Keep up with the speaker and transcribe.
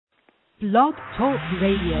Blog Talk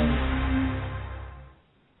Radio.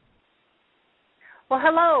 Well,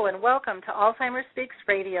 hello and welcome to Alzheimer's Speaks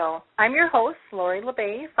Radio. I'm your host, Lori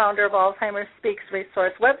LeBay, founder of Alzheimer's Speaks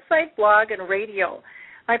resource website, blog, and radio.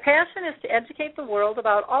 My passion is to educate the world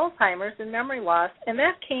about Alzheimer's and memory loss, and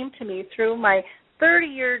that came to me through my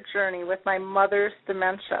 30-year journey with my mother's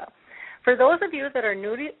dementia. For those of you that are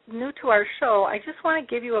new to our show, I just want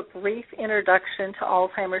to give you a brief introduction to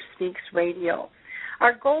Alzheimer's Speaks Radio.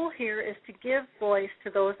 Our goal here is to give voice to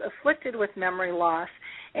those afflicted with memory loss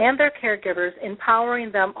and their caregivers,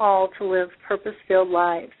 empowering them all to live purpose-filled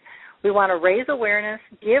lives. We want to raise awareness,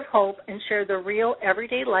 give hope, and share the real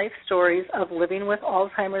everyday life stories of living with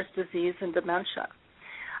Alzheimer's disease and dementia.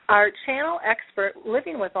 Our channel expert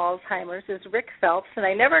living with Alzheimer's is Rick Phelps, and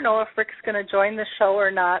I never know if Rick's going to join the show or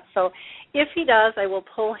not, so if he does, I will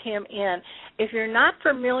pull him in. If you're not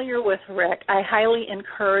familiar with Rick, I highly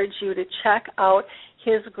encourage you to check out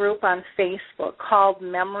his group on Facebook called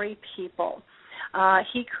Memory People.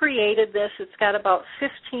 He created this. It's got about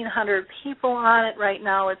 1,500 people on it right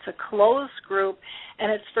now. It's a closed group,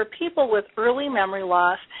 and it's for people with early memory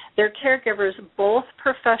loss, their caregivers, both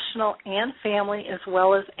professional and family, as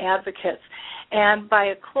well as advocates. And by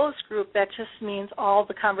a closed group, that just means all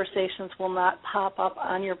the conversations will not pop up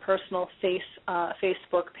on your personal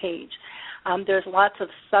Facebook page. There's lots of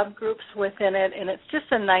subgroups within it, and it's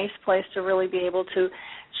just a nice place to really be able to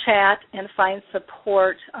chat and find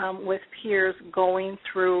support with peers going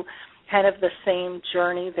through kind of the same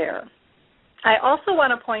journey there. I also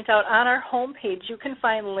want to point out on our homepage you can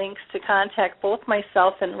find links to contact both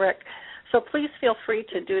myself and Rick, so please feel free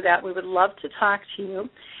to do that. We would love to talk to you,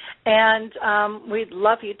 and we'd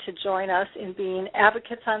love you to join us in being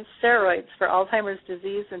advocates on steroids for Alzheimer's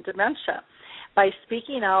disease and dementia by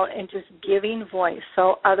speaking out and just giving voice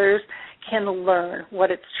so others can learn what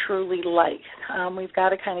it's truly like. We've got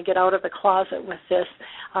to kind of get out of the closet with this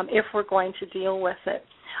if we're going to deal with it.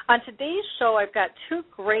 On today's show, I've got two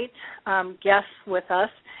great guests with us,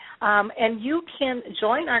 and you can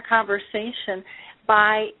join our conversation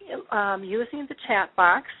by using the chat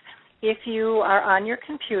box if you are on your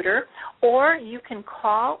computer, or you can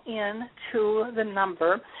call in to the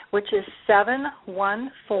number, which is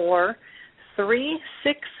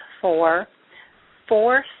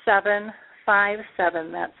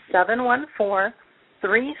 714-364-4757. That's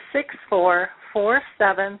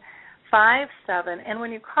 714-364-4757. And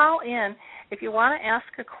when you call in, if you want to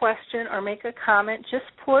ask a question or make a comment,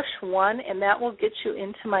 just push 1, and that will get you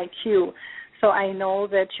into my queue, so I know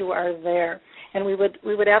that you are there. And we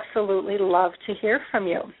would absolutely love to hear from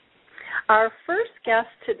you. Our first guest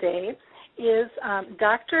today is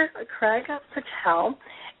Dr. Craig Patel,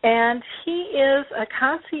 and he is a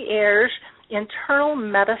concierge internal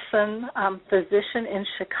medicine physician in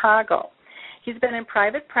Chicago. He's been in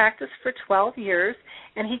private practice for 12 years,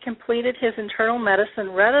 and he completed his internal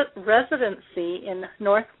medicine residency in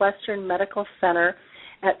Northwestern Medical Center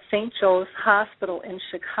at St. Joe's Hospital in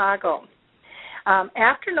Chicago.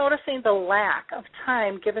 After noticing the lack of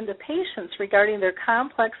time given to patients regarding their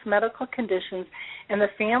complex medical conditions and the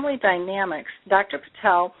family dynamics, Dr.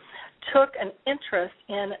 Patel took an interest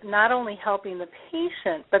in not only helping the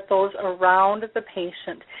patient, but those around the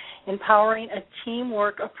patient, empowering a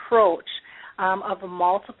teamwork approach of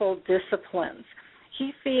multiple disciplines.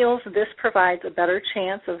 He feels this provides a better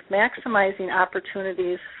chance of maximizing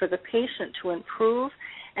opportunities for the patient to improve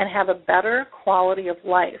and have a better quality of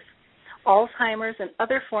life. Alzheimer's and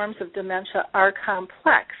other forms of dementia are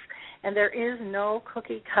complex, and there is no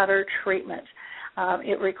cookie-cutter treatment.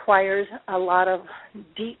 It requires a lot of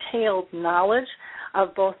detailed knowledge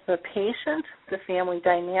of both the patient, the family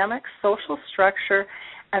dynamics, social structure,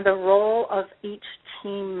 and the role of each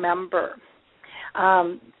team member.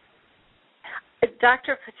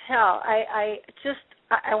 Dr. Patel, I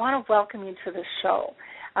want to welcome you to the show.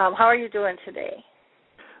 How are you doing today?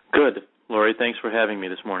 Good, Lori. Thanks for having me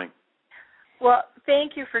this morning. Well,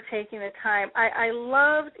 thank you for taking the time. I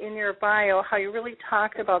loved in your bio how you really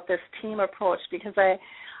talked about this team approach, because I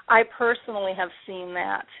personally have seen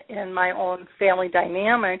that in my own family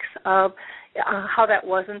dynamics of how that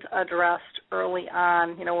wasn't addressed early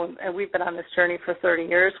on. You know, we've been on this journey for 30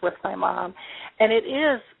 years with my mom, and it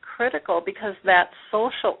is critical because that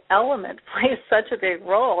social element plays such a big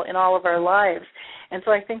role in all of our lives. And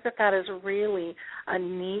so I think that is really a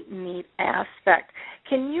neat aspect.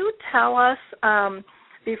 Can you tell us,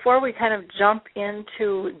 before we kind of jump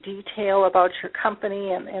into detail about your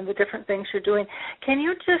company and the different things you're doing, can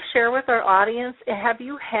you just share with our audience, have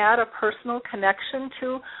you had a personal connection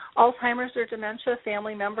to Alzheimer's or dementia,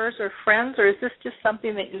 family members or friends, or is this just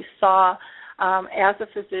something that you saw as a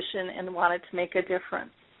physician and wanted to make a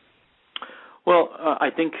difference? Well, I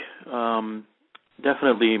think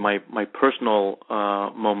definitely my personal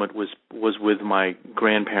moment was with my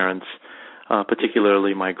grandparents,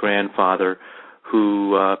 particularly my grandfather,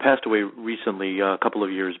 who passed away recently, a couple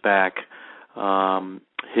of years back.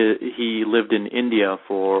 He lived in India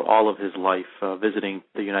for all of his life, visiting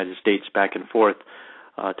the United States back and forth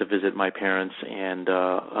to visit my parents and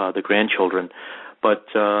the grandchildren. But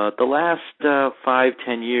the last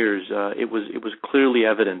 5-10 years, it was clearly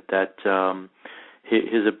evident that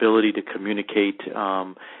his ability to communicate,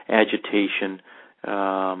 agitation,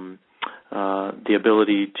 the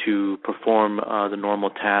ability to perform the normal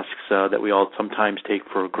tasks that we all sometimes take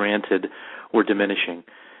for granted were diminishing.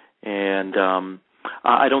 And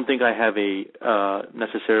I don't think I have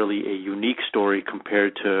necessarily a unique story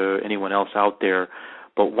compared to anyone else out there.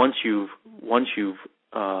 But once you've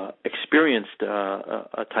experienced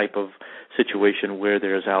a type of situation where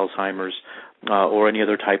there's Alzheimer's or any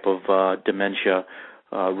other type of dementia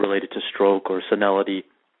related to stroke or senility,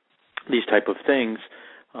 these type of things,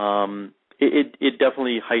 it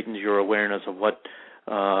definitely heightens your awareness of what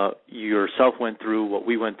yourself went through, what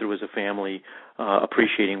we went through as a family,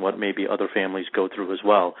 appreciating what maybe other families go through as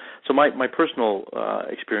well. So my personal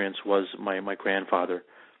experience was my grandfather.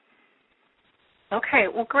 Okay,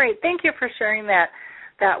 well, great. Thank you for sharing that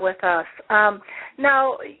with us.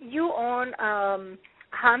 Now, you own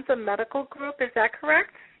Hansa Medical Group, is that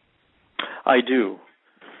correct? I do,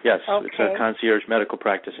 yes. Okay. It's a concierge medical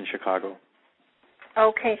practice in Chicago.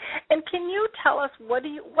 Okay, and can you tell us what do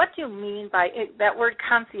you mean by it? That word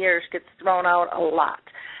concierge gets thrown out a lot.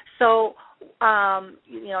 So,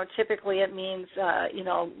 typically it means,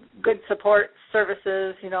 good support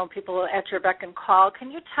services, people at your beck and call.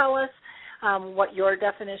 Can you tell us what your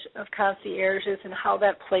definition of concierge is and how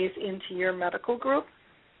that plays into your medical group?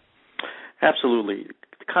 Absolutely.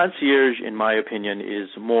 Concierge, in my opinion, is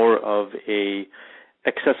more of a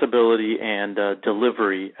accessibility and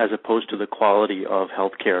delivery as opposed to the quality of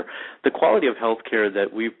healthcare. The quality of healthcare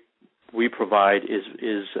that we provide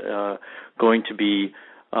is going to be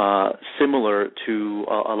similar to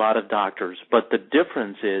a lot of doctors, but the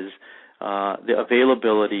difference is the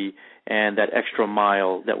availability and that extra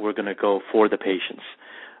mile that we're going to go for the patients.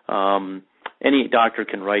 Any doctor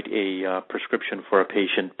can write a prescription for a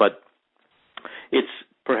patient, but it's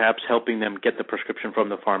perhaps helping them get the prescription from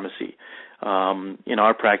the pharmacy. In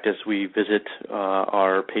our practice, we visit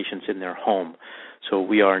our patients in their home. So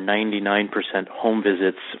we are 99% home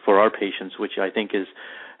visits for our patients, which I think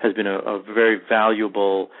has been a very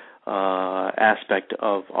valuable aspect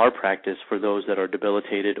of our practice for those that are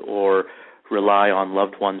debilitated or rely on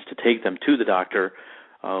loved ones to take them to the doctor.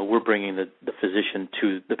 We're bringing the physician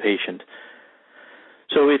to the patient.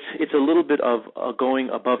 So it's a little bit of going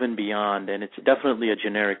above and beyond, and it's definitely a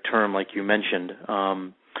generic term like you mentioned.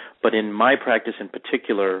 But in my practice in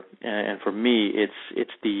particular, and for me,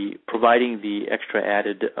 it's the providing the extra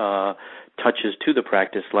added touches to the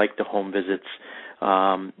practice, like the home visits,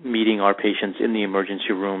 meeting our patients in the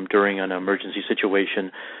emergency room during an emergency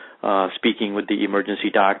situation, speaking with the emergency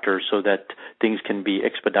doctor so that things can be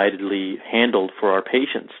expeditedly handled for our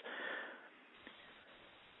patients.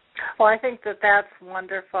 Well, I think that's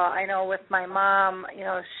wonderful. I know with my mom,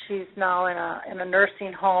 she's now in a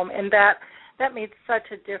nursing home, and that made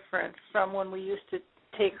such a difference from when we used to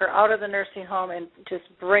take her out of the nursing home and just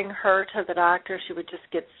bring her to the doctor. She would just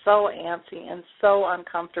get so antsy and so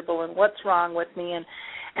uncomfortable, and what's wrong with me, and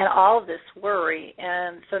all of this worry.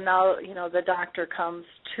 And so now, the doctor comes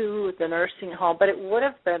to the nursing home, but it would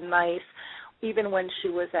have been nice even when she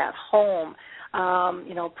was at home,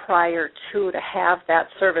 prior to have that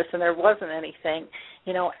service, and there wasn't anything,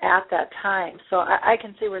 at that time. So I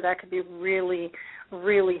can see where that could be really,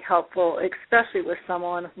 really helpful, especially with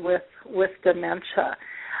someone with dementia.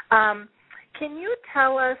 Can you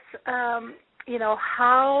tell us, how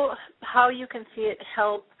you can see it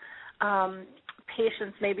help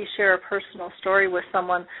patients maybe share a personal story with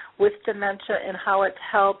someone with dementia and how it's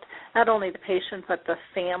helped not only the patient but the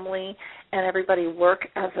family and everybody work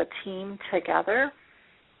as a team together?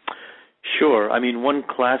 Sure. I mean, one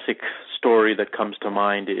classic story that comes to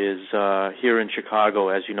mind is here in Chicago.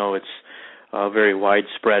 As you know, it's a very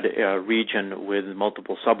widespread region with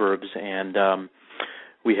multiple suburbs, and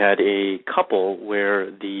we had a couple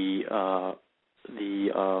where the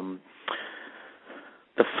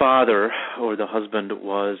father or the husband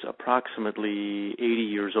was approximately 80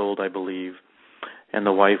 years old, I believe, and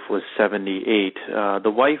the wife was 78. The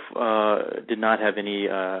wife did not have any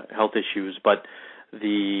health issues, but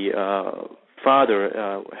the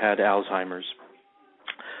father had Alzheimer's.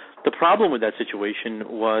 The problem with that situation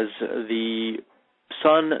was the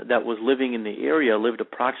son that was living in the area lived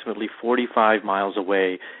approximately 45 miles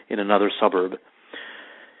away in another suburb.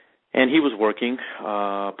 And he was working,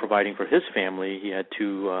 providing for his family. He had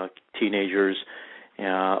two teenagers,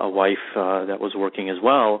 a wife that was working as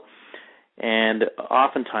well. And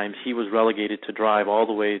oftentimes he was relegated to drive all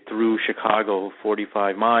the way through Chicago,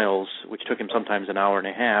 45 miles, which took him sometimes an hour and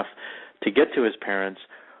a half to get to his parents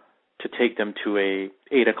to take them to a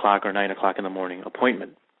 8 o'clock or 9 o'clock in the morning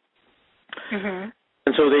appointment. Mm-hmm.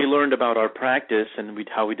 And so they learned about our practice and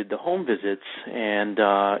how we did the home visits and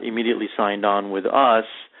immediately signed on with us.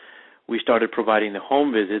 We started providing the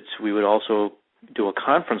home visits. We would also do a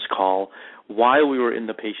conference call while we were in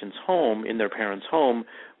the patient's home, in their parents' home,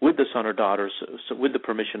 with the son or daughter, so with the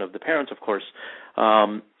permission of the parents, of course,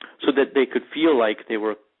 so that they could feel like they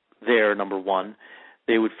were there, number one.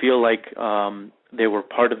 They would feel like they were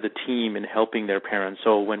part of the team in helping their parents.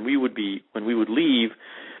 So when we would leave,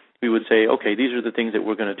 we would say, okay, these are the things that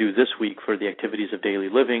we're going to do this week for the activities of daily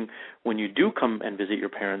living. When you do come and visit your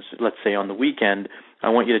parents, let's say on the weekend, I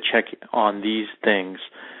want you to check on these things.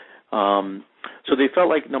 So they felt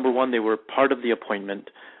like, number one, they were part of the appointment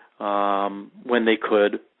when they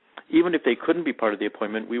could. Even if they couldn't be part of the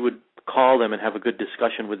appointment, we would call them and have a good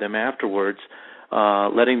discussion with them afterwards,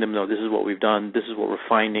 letting them know this is what we've done, this is what we're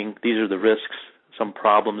finding, these are the risks, some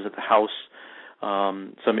problems at the house,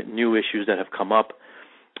 some new issues that have come up,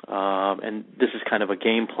 and this is kind of a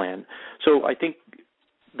game plan. So I think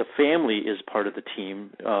the family is part of the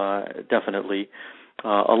team, definitely,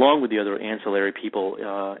 along with the other ancillary people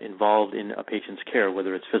involved in a patient's care,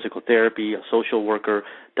 whether it's physical therapy, a social worker,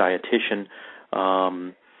 dietitian.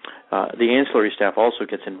 The ancillary staff also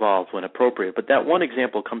gets involved when appropriate. But that one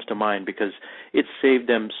example comes to mind because it saved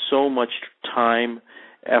them so much time,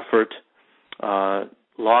 effort,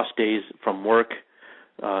 lost days from work,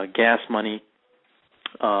 gas money,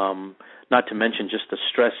 not to mention just the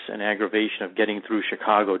stress and aggravation of getting through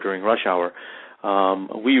Chicago during rush hour.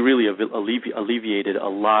 We really alleviated a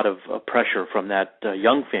lot of pressure from that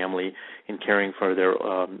young family in caring for their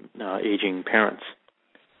aging parents.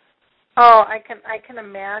 Oh, I can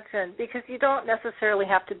imagine, because you don't necessarily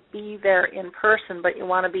have to be there in person, but you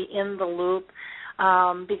want to be in the loop,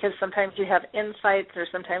 because sometimes you have insights or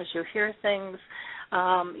sometimes you hear things,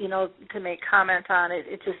 to make comment on it.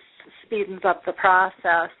 It just speeds up the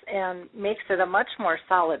process and makes it a much more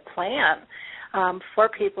solid plan for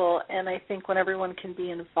people. And I think when everyone can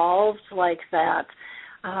be involved like that,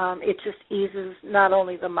 it just eases not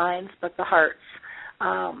only the minds but the hearts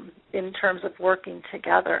in terms of working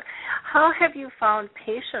together. How have you found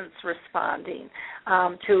patients responding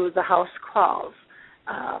to the house calls?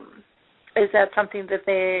 Is that something that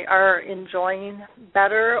they are enjoying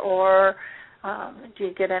better, or do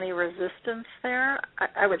you get any resistance there?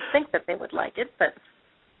 I would think that they would like it, but...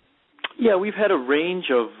 Yeah, we've had a range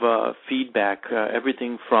of feedback,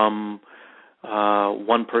 everything from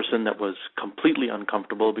one person that was completely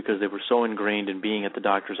uncomfortable because they were so ingrained in being at the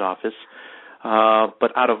doctor's office.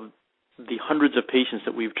 But out of the hundreds of patients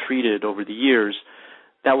that we've treated over the years,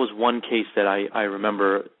 that was one case that I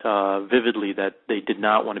remember vividly, that they did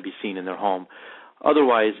not want to be seen in their home.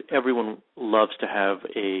 Otherwise, everyone loves to have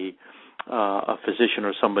a physician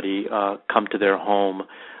or somebody come to their home.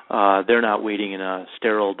 They're not waiting in a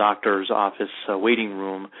sterile doctor's office waiting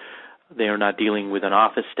room. They are not dealing with an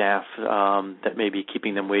office staff that may be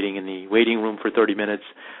keeping them waiting in the waiting room for 30 minutes.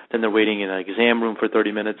 Then they're waiting in an exam room for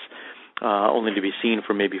 30 minutes, only to be seen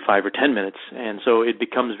for maybe 5 or 10 minutes. And so it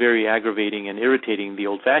becomes very aggravating and irritating the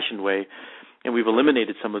old-fashioned way, and we've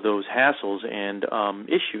eliminated some of those hassles and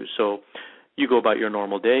issues. So you go about your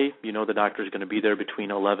normal day. You know the doctor is going to be there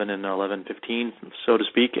between 11 and 11:15, so to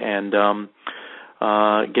speak, and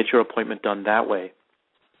get your appointment done that way.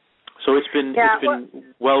 So it's been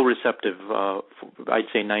well receptive, I'd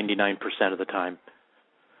say 99% of the time.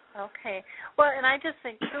 Okay. Well, and I just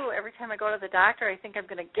think, too, every time I go to the doctor, I think I'm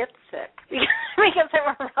going to get sick because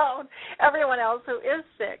I'm around everyone else who is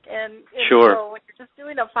sick. And sure. So when you're just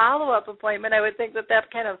doing a follow-up appointment, I would think that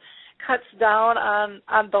kind of cuts down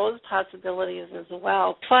on those possibilities as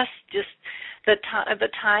well, plus just the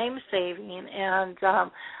time saving. And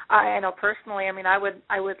I know personally, I mean, I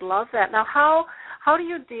would love that. Now, how do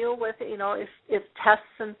you deal with, if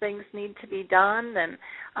tests and things need to be done, and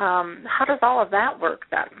how does all of that work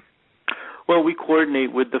then? Well, we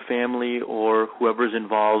coordinate with the family or whoever's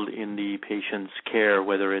involved in the patient's care,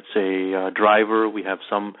 whether it's a driver. We have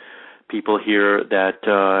some people here that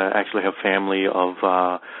actually have family of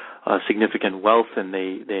significant wealth, and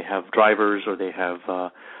they have drivers, or they have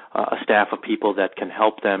a staff of people that can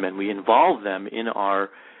help them, and we involve them in our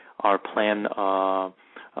plan, our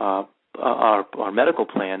medical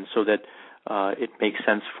plan, so that it makes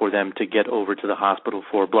sense for them to get over to the hospital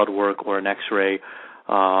for blood work or an X-ray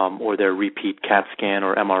or their repeat CAT scan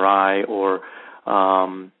or MRI, or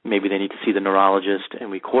maybe they need to see the neurologist, and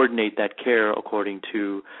we coordinate that care according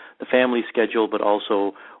to the family schedule, but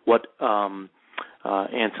also what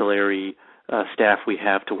ancillary staff we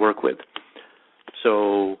have to work with.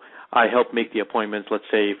 So I help make the appointments, let's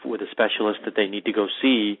say, with a specialist that they need to go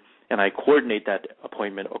see, and I coordinate that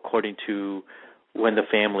appointment according to when the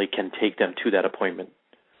family can take them to that appointment.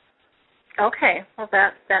 Okay, well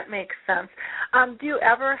that makes sense. Do you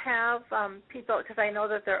ever have people, because I know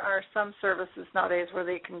that there are some services nowadays where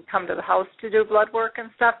they can come to the house to do blood work and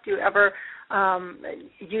stuff. Do you ever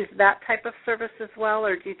use that type of service as well,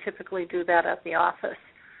 or do you typically do that at the office?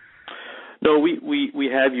 No, we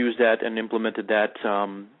have used that and implemented that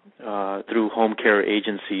through home care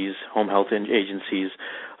agencies, home health agencies,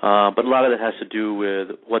 but a lot of it has to do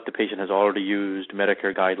with what the patient has already used,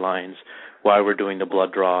 Medicare guidelines, why we're doing the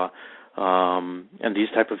blood draw, and these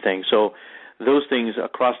type of things. So those things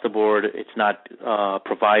across the board, it's not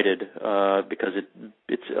provided because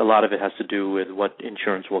it's a lot of it has to do with what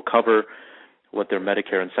insurance will cover, what their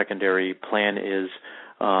Medicare and secondary plan is,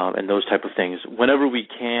 and those type of things. Whenever we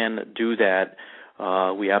can do that,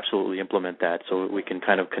 we absolutely implement that, so we can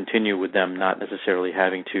kind of continue with them, not necessarily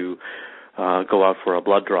having to go out for a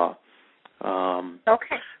blood draw.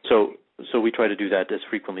 Okay. So we try to do that as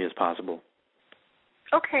frequently as possible.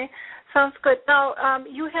 Okay, sounds good. Now,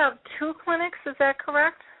 you have 2 clinics, is that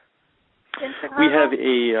correct? In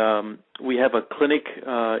Chicago? We have a clinic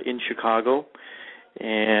in Chicago,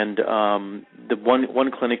 and the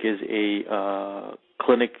one clinic is a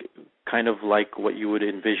clinic kind of like what you would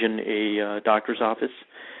envision a doctor's office,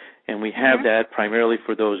 and we have that primarily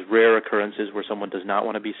for those rare occurrences where someone does not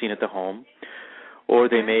want to be seen at the home, or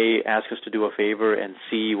they may ask us to do a favor and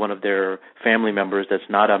see one of their family members that's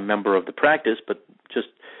not a member of the practice, but just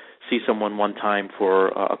see someone one time for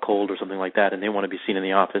a cold or something like that, and they want to be seen in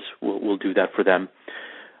the office. We'll do that for them.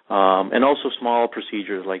 And also small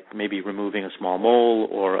procedures like maybe removing a small mole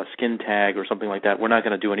or a skin tag or something like that. We're not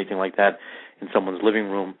going to do anything like that in someone's living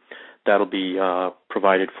room. That'll be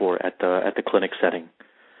provided for at the clinic setting.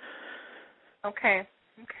 Okay.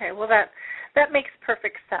 Well, that makes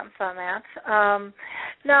perfect sense on that.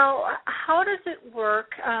 Now, how does it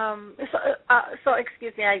work? So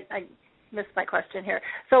excuse me, I missed my question here.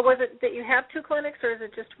 So was it that you have 2 clinics, or is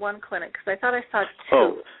it just 1 clinic? Because I thought I saw 2.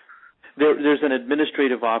 Oh. There's an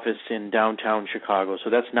administrative office in downtown Chicago, so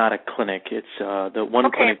that's not a clinic. It's the one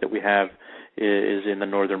clinic that we have is in the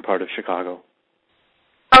northern part of Chicago.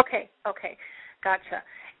 Okay, gotcha.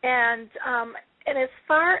 And as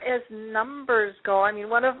far as numbers go, I mean,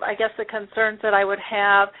 one of, I guess, the concerns that I would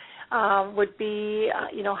have would be,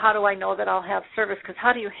 how do I know that I'll have service? Because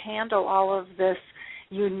how do you handle all of this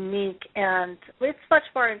unique, and it's much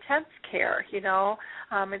more intense care,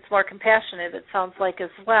 it's more compassionate, it sounds like, as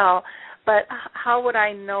well. But how would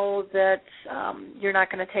I know that you're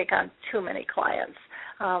not going to take on too many clients?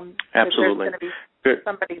 Absolutely. There's going to be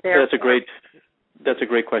somebody there. That's a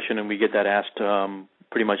great question, and we get that asked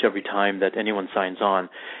pretty much every time that anyone signs on.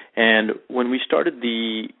 And when we started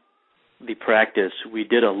the practice, we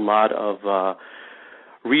did a lot of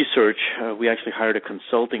research. We actually hired a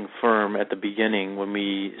consulting firm at the beginning when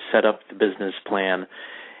we set up the business plan.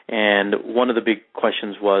 And one of the big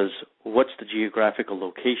questions was, what's the geographical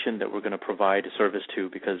location that we're going to provide a service to?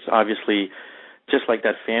 Because obviously, just like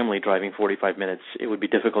that family driving 45 minutes, it would be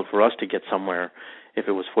difficult for us to get somewhere if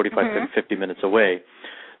it was 45 to 50 minutes away.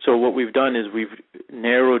 So what we've done is we've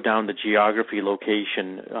narrowed down the geography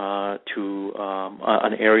location to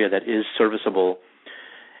an area that is serviceable,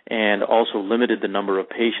 and also limited the number of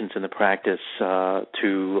patients in the practice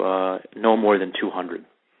to no more than 200.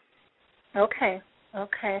 Okay.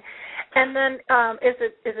 And then is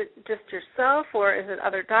it just yourself, or is it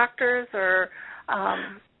other doctors, or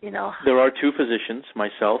There are 2 physicians,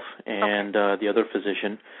 myself and the other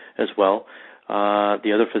physician as well.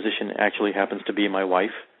 The other physician actually happens to be my wife,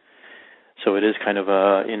 so it is kind of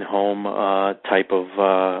a in-home type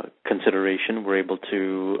of consideration. We're able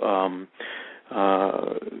to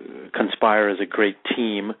conspire as a great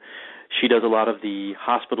team. She does a lot of the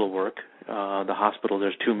hospital work.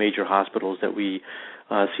 There's 2 major hospitals that we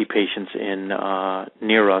see patients in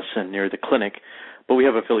near us and near the clinic, but we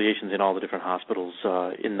have affiliations in all the different hospitals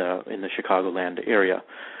in the Chicagoland area.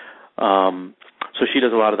 So she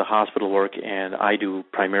does a lot of the hospital work, and I do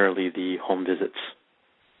primarily the home visits.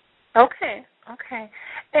 Okay.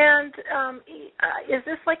 And is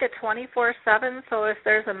this like a 24/7? So if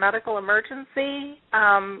there's a medical emergency,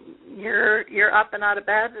 you're up and out of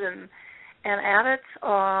bed and at it,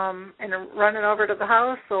 and running over to the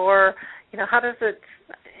house, or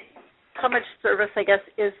how much service, I guess,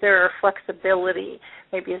 is there, or flexibility,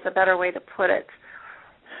 maybe is a better way to put it?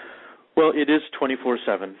 Well, it is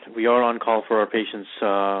 24/7. We are on call for our patients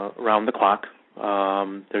around the clock.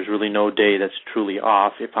 There's really no day that's truly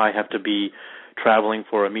off. If I have to be traveling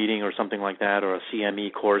for a meeting or something like that, or a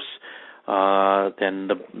CME course,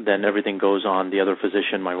 then everything goes on the other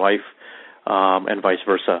physician, my wife, and vice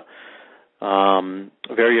versa.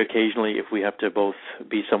 Very occasionally, if we have to both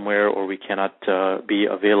be somewhere or we cannot be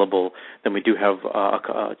available, then we do have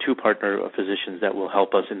two partner physicians that will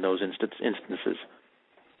help us in those instances.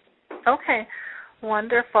 Okay,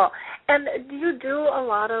 wonderful. And do you do a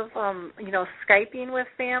lot of, Skyping with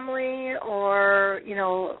family, or,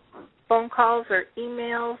 phone calls or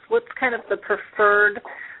emails? What's kind of the preferred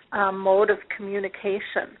mode of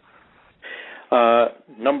communication?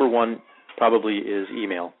 Number one probably is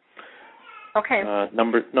email. Okay.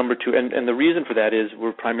 Number two, and the reason for that is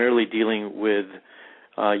we're primarily dealing with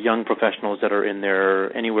young professionals that are in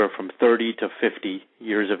their anywhere from 30 to 50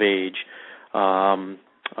 years of age.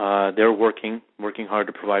 They're working hard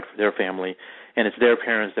to provide for their family, and it's their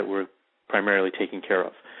parents that we're primarily taking care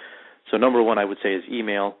of. So number one, I would say, is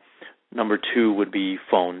email. Number two would be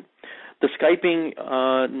phone. The Skyping,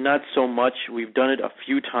 not so much. We've done it a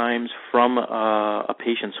few times from a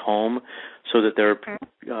patient's home so that their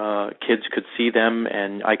kids could see them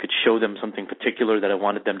and I could show them something particular that I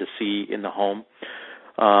wanted them to see in the home.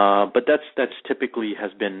 But that's typically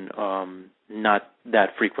has been not that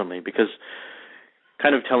frequently, because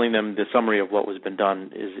kind of telling them the summary of what was been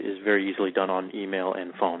done is very easily done on email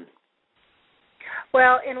and phone.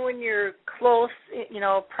 Well, and when you're close,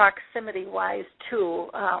 proximity-wise too,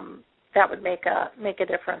 that would make a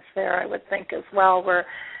difference there, I would think, as well, where,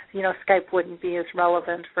 Skype wouldn't be as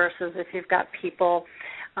relevant versus if you've got people,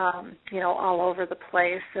 all over the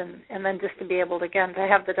place. And then just to be able to, again, to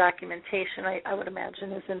have the documentation, I would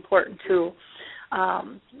imagine is important too,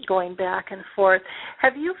 going back and forth.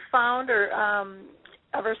 Have you found or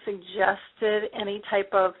ever suggested any type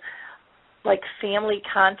of, family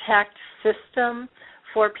contact system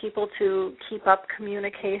for people to keep up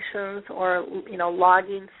communications, or,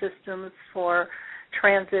 logging systems for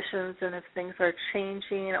transitions and if things are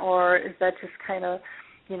changing, or is that just kind of,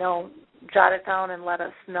 jot it down and let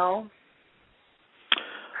us know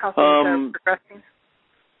how things are progressing?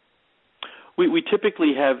 We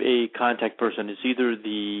typically have a contact person. It's either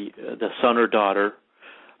the son or daughter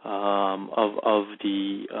of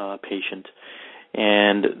the patient.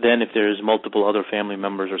 And then if there's multiple other family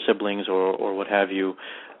members or siblings or what have you,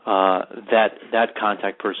 that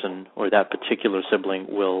contact person or that particular sibling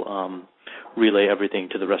will relay everything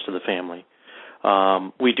to the rest of the family.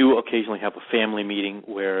 We do occasionally have a family meeting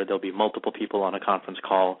where there'll be multiple people on a conference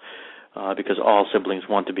call because all siblings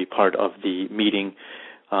want to be part of the meeting,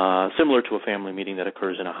 similar to a family meeting that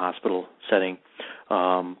occurs in a hospital setting,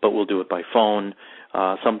 but we'll do it by phone.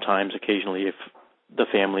 Sometimes, occasionally, if the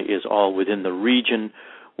family is all within the region,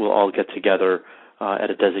 we'll all get together at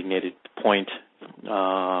a designated point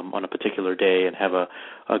on a particular day and have a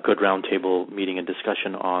good roundtable meeting and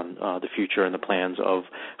discussion on the future and the plans of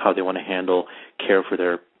how they want to handle care for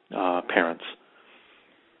their parents.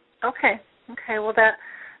 Okay. Well,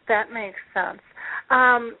 that makes sense.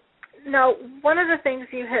 Now, one of the things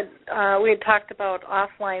we had talked about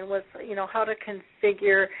offline was, how to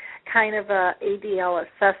configure kind of a ADL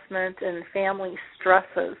assessment and family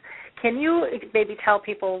stresses. Can you maybe tell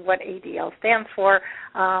people what ADL stands for?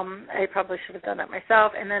 I probably should have done that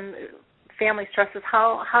myself. And then family stresses,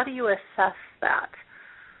 how do you assess that?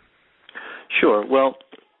 Sure. Well,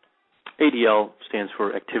 ADL stands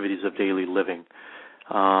for Activities of Daily Living,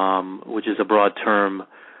 which is a broad term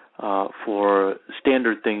for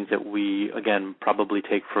standard things that we, again, probably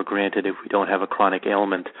take for granted if we don't have a chronic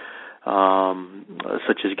ailment,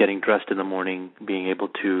 such as getting dressed in the morning, being able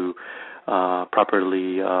to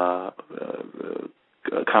properly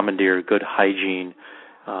commandeer good hygiene.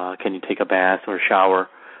 Can you take a bath or shower,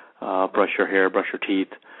 brush your hair, brush your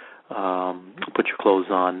teeth, put your clothes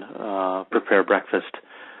on, prepare breakfast,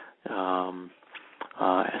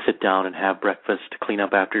 sit down and have breakfast, clean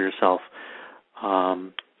up after yourself.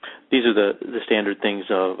 These are the standard things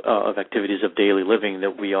of activities of daily living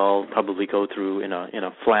that we all probably go through in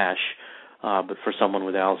a flash. But for someone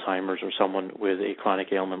with Alzheimer's or someone with a chronic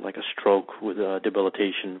ailment like a stroke with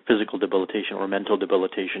debilitation, physical debilitation or mental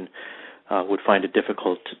debilitation, would find it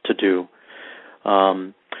difficult to do.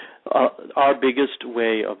 Our biggest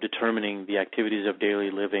way of determining the activities of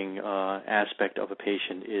daily living aspect of a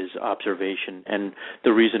patient is observation. And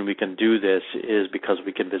the reason we can do this is because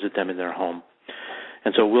we can visit them in their home.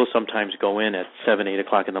 And so we'll sometimes go in at 7, 8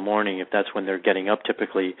 o'clock in the morning, if that's when they're getting up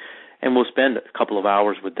typically, and we'll spend a couple of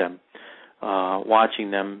hours with them, watching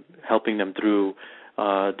them, helping them through,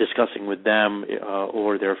 discussing with them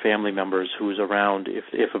or their family members who's around,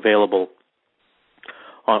 if available,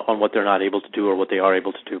 on what they're not able to do or what they are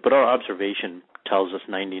able to do. But our observation tells us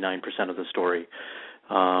 99% of the story.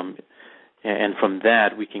 And from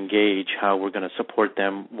that, we can gauge how we're going to support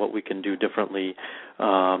them, what we can do differently,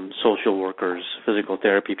 social workers, physical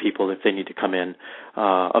therapy people, if they need to come in,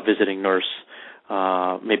 a visiting nurse,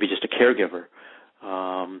 maybe just a caregiver,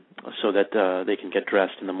 so that they can get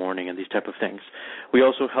dressed in the morning and these type of things. We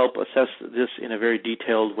also help assess this in a very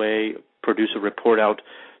detailed way, produce a report out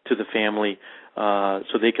to the family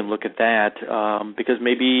so they can look at that, because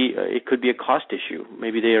maybe it could be a cost issue.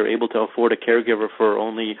 Maybe they are able to afford a caregiver for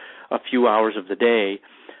only a few hours of the day.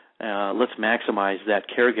 Let's maximize that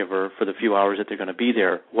caregiver for the few hours that they're going to be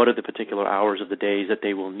there. What are the particular hours of the days that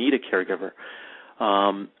they will need a caregiver?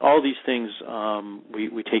 All these things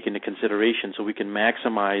we take into consideration so we can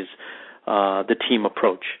maximize the team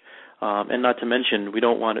approach. And not to mention, we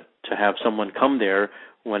don't want to have someone come there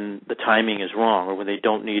when the timing is wrong or when they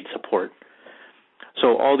don't need support.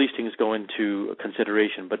 So all these things go into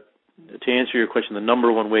consideration. But to answer your question, the number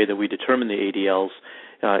one way that we determine the ADLs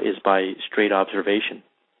is by straight observation.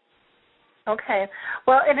 Okay.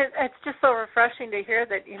 Well, and it's just so refreshing to hear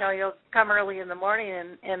that, you'll come early in the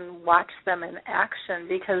morning and watch them in action,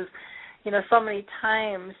 because, so many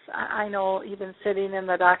times, I know even sitting in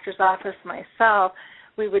the doctor's office myself,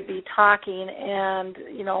 we would be talking, and,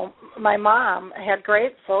 my mom had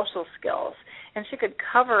great social skills, and she could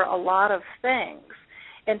cover a lot of things.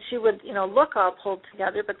 And she would, look all pulled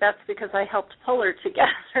together, but that's because I helped pull her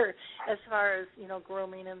together as far as,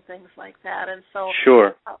 grooming and things like that. And so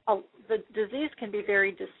sure. The disease can be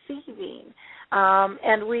very deceiving.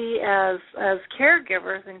 And we as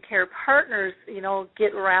caregivers and care partners,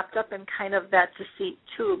 get wrapped up in kind of that deceit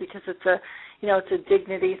too, because it's a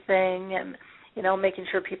dignity thing, and, making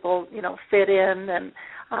sure people, fit in, and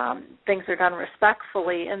things are done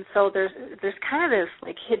respectfully. And so there's kind of this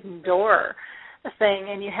like hidden door thing,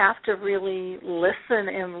 and you have to really listen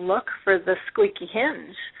and look for the squeaky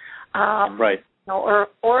hinge, right?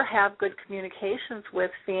 Or have good communications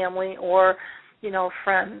with family or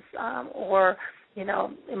friends or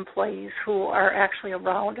employees who are actually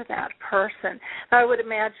around that person. Now, I would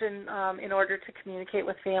imagine in order to communicate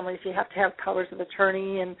with families, you have to have powers of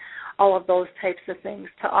attorney and all of those types of things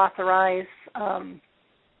to authorize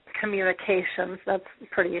communications. That's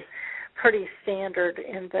pretty standard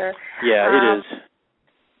in there. Yeah, it is.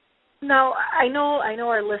 Now, I know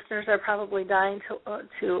our listeners are probably dying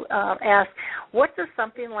to ask, what does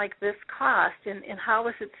something like this cost, and how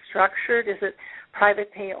is it structured? Is it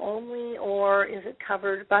private pay only, or is it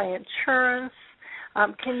covered by insurance?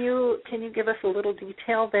 Can you give us a little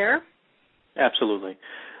detail there? Absolutely.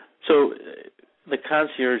 So the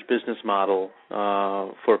concierge business model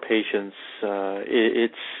for patients,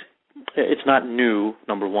 it's not new,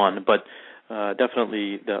 number one, but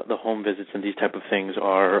definitely the home visits and these type of things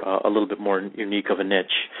are a little bit more unique of a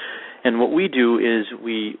niche. And what we do is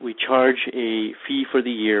we charge a fee for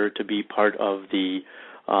the year to be part of the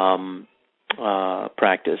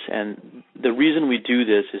practice. And the reason we do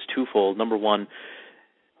this is twofold. Number one,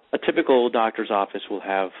 a typical doctor's office will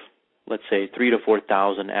have, let's say, 3,000 to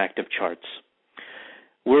 4,000 active charts.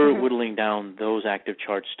 We're whittling down those active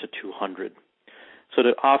charts to 200. So to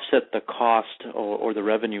offset the cost or the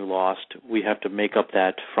revenue lost, we have to make up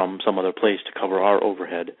that from some other place to cover our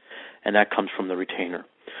overhead, and that comes from the retainer.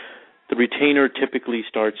 The retainer typically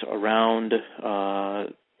starts around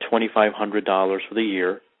 $2,500 for the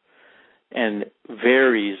year and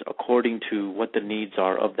varies according to what the needs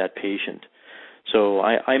are of that patient. So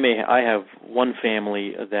I have one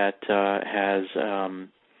family that has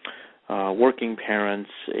working parents,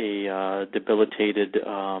 a debilitated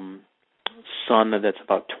son that's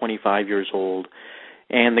about 25 years old,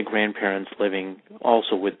 and the grandparents living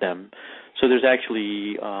also with them. So there's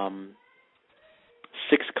actually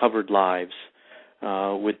 6 covered lives,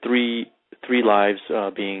 with three lives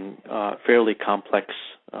being fairly complex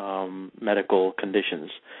medical conditions.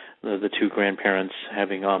 The 2 grandparents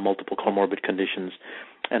having multiple comorbid conditions,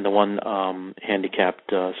 and the one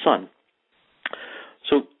handicapped son.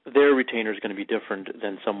 So their retainer is going to be different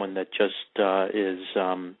than someone that just is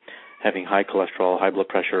having high cholesterol, high blood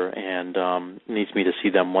pressure, and needs me to see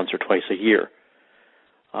them once or twice a year.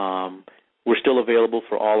 We're still available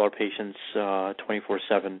for all our patients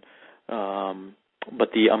 24/7,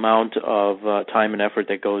 but the amount of time and effort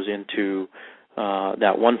that goes into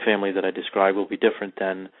that one family that I described will be different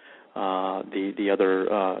than the other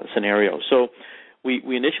scenario. So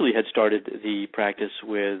we initially had started the practice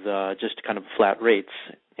with just kind of flat rates,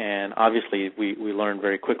 and obviously we learned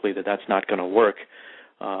very quickly that that's not going to work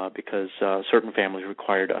because certain families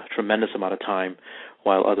required a tremendous amount of time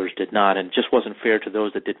while others did not, and it just wasn't fair to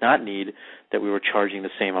those that did not need that we were charging the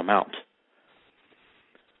same amount.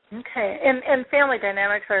 Okay, and family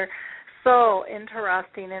dynamics are so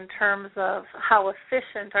interesting in terms of how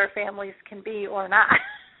efficient our families can be or not.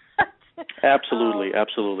 Absolutely.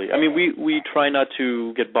 I mean, we try not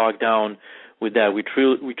to get bogged down with that. We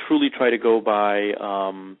truly try to go by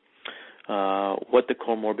what the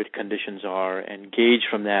comorbid conditions are and gauge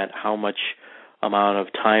from that how much amount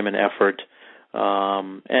of time and effort.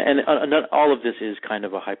 And all of this is kind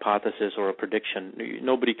of a hypothesis or a prediction.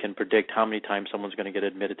 Nobody can predict how many times someone's going to get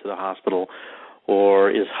admitted to the hospital, or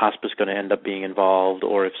is hospice going to end up being involved,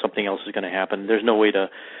 or if something else is going to happen. There's no way to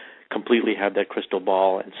completely have that crystal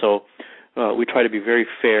ball. And so we try to be very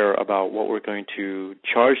fair about what we're going to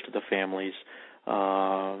charge to the families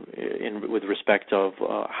with respect of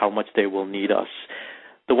how much they will need us.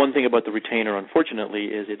 The one thing about the retainer, unfortunately,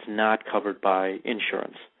 is it's not covered by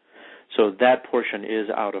insurance. So that portion is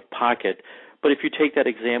out of pocket. But if you take that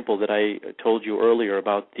example that I told you earlier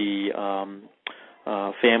about the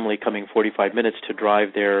family coming 45 minutes to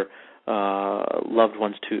drive their loved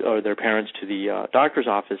ones to, or their parents to the doctor's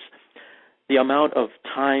office, the amount of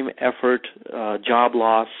time, effort, job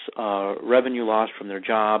loss, revenue loss from their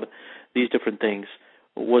job, these different things,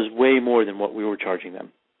 was way more than what we were charging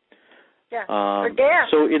them. Yeah.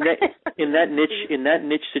 So in that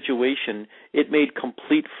niche situation, it made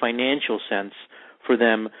complete financial sense for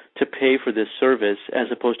them to pay for this service as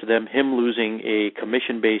opposed to him losing a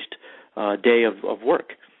commission-based day of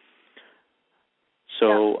work.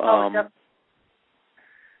 So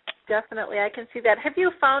definitely, I can see that. Have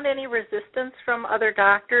you found any resistance from other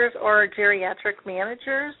doctors or geriatric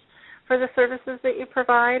managers for the services that you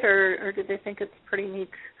provide, or do they think it's pretty neat?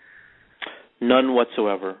 None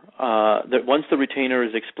whatsoever. Once the retainer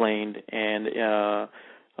is explained and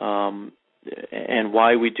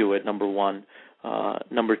why we do it, number one.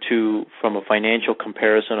 Number two, from a financial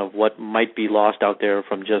comparison of what might be lost out there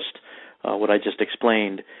from just what I just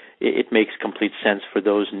explained, it makes complete sense for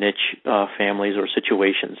those niche families or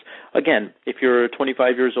situations. Again, if you're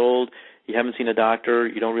 25 years old, you haven't seen a doctor,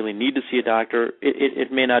 you don't really need to see a doctor,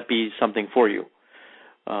 it may not be something for you.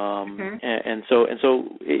 And so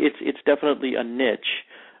it's definitely a niche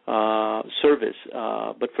service,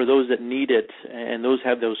 but for those that need it and those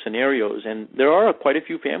have those scenarios, and there are quite a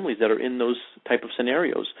few families that are in those type of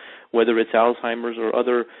scenarios, whether it's Alzheimer's or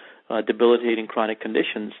other debilitating chronic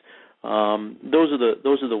conditions. Those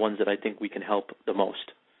are the ones that I think we can help the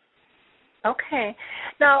most. Okay.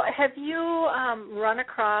 Now, have you run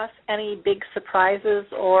across any big surprises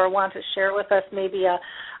or want to share with us maybe a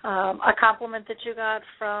compliment that you got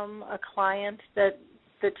from a client that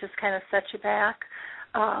just kind of set you back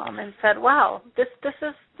and said, "Wow, this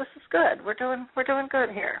is good. We're doing good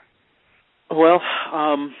here." Well,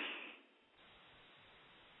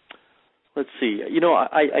 let's see.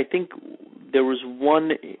 I think there was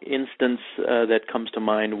one instance that comes to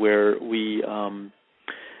mind where we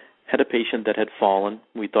had a patient that had fallen.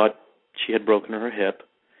 We thought she had broken her hip,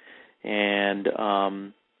 and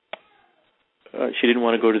she didn't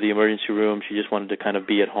want to go to the emergency room. She just wanted to kind of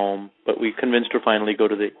be at home. But we convinced her finally to go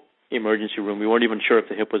to the emergency room. We weren't even sure if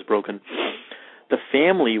the hip was broken. The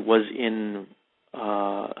family was in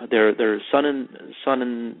their son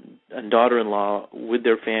and daughter-in-law with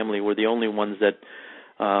their family were the only ones that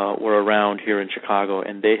were around here in Chicago,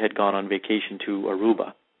 and they had gone on vacation to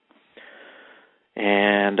Aruba.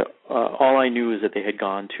 And all I knew is that they had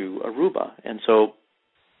gone to Aruba. And so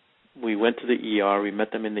we went to the ER, we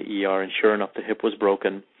met them in the ER, and sure enough, the hip was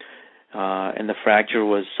broken, and the fracture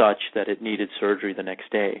was such that it needed surgery the next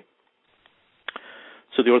day.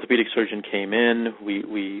 So the orthopedic surgeon came in,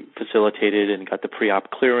 we facilitated and got the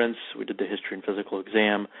pre-op clearance, we did the history and physical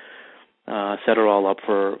exam, set her all up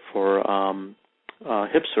for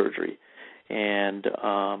hip surgery. And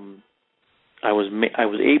I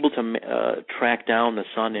was able to track down the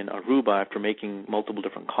son in Aruba after making multiple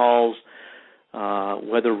different calls.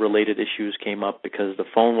 Weather-related issues came up because the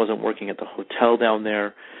phone wasn't working at the hotel down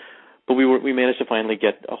there. But we managed to finally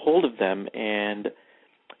get a hold of them, and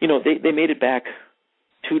they made it back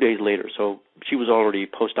 2 days later. So she was already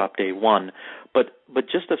post-op day one. But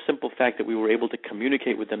just the simple fact that we were able to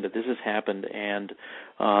communicate with them that this has happened and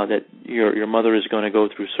that your mother is going to go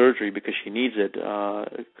through surgery because she needs it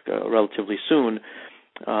relatively soon,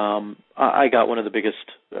 I got one of the biggest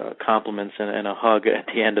compliments and a hug at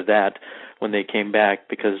the end of that when they came back,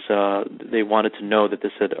 because they wanted to know that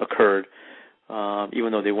this had occurred.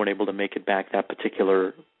 even though they weren't able to make it back that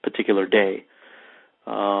particular day.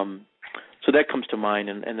 So that comes to mind,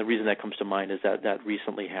 and the reason that comes to mind is that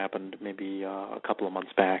recently happened, maybe a couple of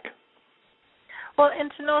months back. Well,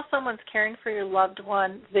 and to know someone's caring for your loved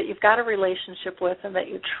one that you've got a relationship with and that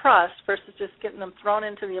you trust versus just getting them thrown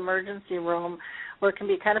into the emergency room where it can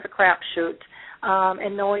be kind of a crapshoot,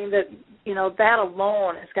 and knowing that, that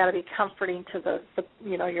alone has got to be comforting to the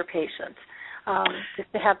your patient,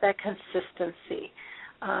 just to have that consistency.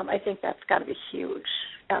 I think that's got to be huge,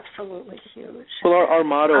 absolutely huge. Well, our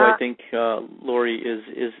motto, I think, Lori,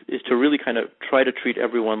 is to really kind of try to treat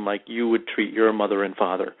everyone like you would treat your mother and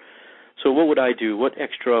father. So what would I do? What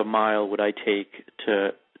extra mile would I take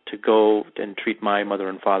to go and treat my mother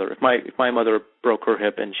and father? If my mother broke her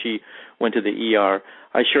hip and she went to the ER,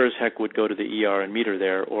 I sure as heck would go to the ER and meet her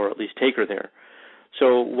there, or at least take her there.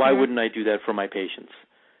 So why wouldn't I do that for my patients?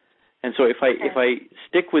 And so if I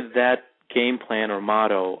stick with that game plan or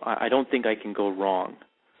motto, I don't think I can go wrong.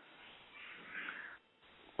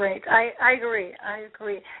 Great. I agree.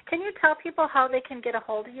 Can you tell people how they can get a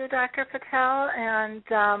hold of you, Dr. Patel?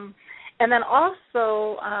 And then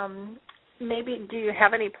also, maybe do you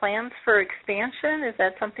have any plans for expansion? Is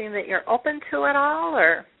that something that you're open to at all,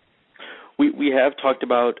 or? We have talked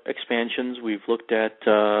about expansions. We've looked at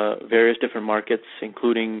various different markets,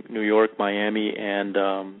 including New York, Miami, and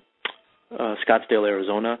Scottsdale,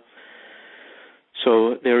 Arizona.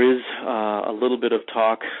 So there is a little bit of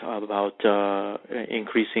talk about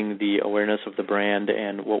increasing the awareness of the brand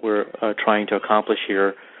and what we're trying to accomplish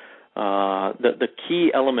here. The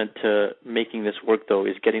key element to making this work, though,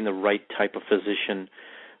 is getting the right type of physician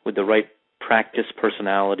with the right practice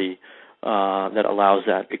personality that allows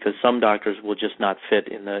that, because some doctors will just not fit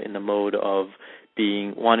in the mode of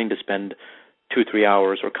wanting to spend 2-3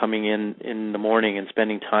 hours or coming in the morning and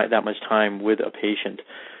spending that much time with a patient.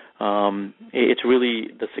 It's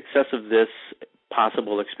really the success of this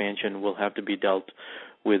possible expansion will have to be dealt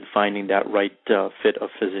with finding that right fit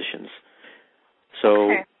of physicians.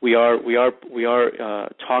 So we are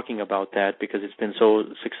talking about that because it's been so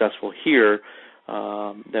successful here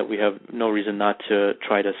that we have no reason not to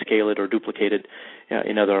try to scale it or duplicate it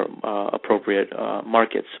in other appropriate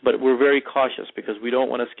markets. But we're very cautious because we don't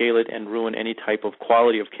want to scale it and ruin any type of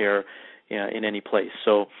quality of care in any place.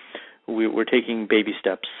 So we're taking baby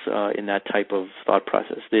steps in that type of thought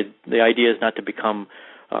process. The idea is not to become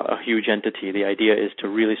a huge entity. The idea is to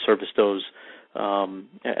really service those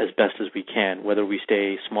as best as we can, whether we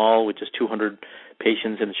stay small with just 200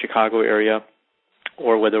 patients in the Chicago area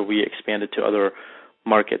or whether we expand it to other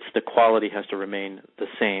markets. The quality has to remain the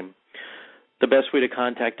same. The best way to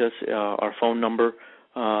contact us, our phone number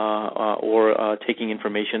or taking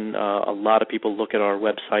information. A lot of people look at our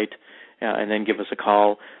website and then give us a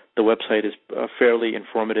call. The website is fairly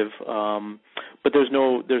informative, but there's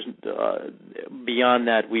beyond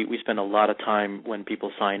that. We spend a lot of time when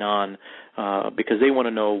people sign on because they want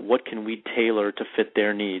to know what can we tailor to fit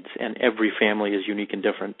their needs, and every family is unique and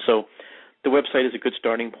different. So the website is a good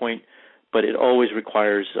starting point, but it always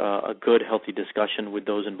requires a good, healthy discussion with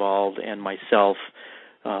those involved and myself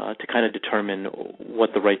to kind of determine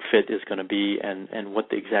what the right fit is going to be and what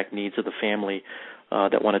the exact needs of the family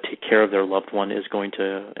that want to take care of their loved one is going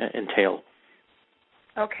to entail.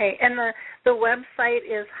 Okay, and the website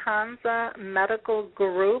is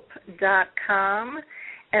hansamedicalgroup.com,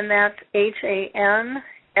 and that's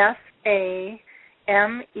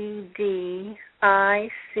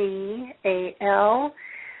HANSAMEDICAL,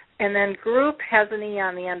 and then group has an E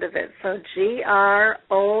on the end of it, so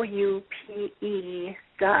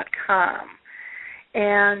GROUPE.com.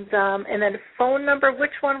 And then phone number,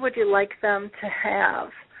 which one would you like them to have?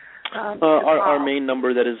 Our main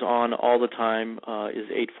number that is on all the time is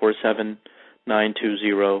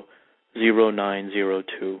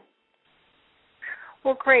 847-920-0902.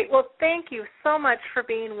 Well, great. Well, thank you so much for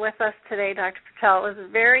being with us today, Dr. Patel. It was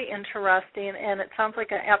very interesting, and it sounds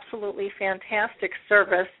like an absolutely fantastic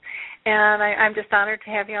service. And I'm just honored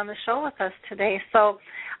to have you on the show with us today. So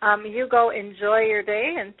you go enjoy your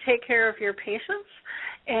day and take care of your patients.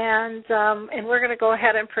 And we're going to go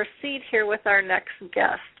ahead and proceed here with our next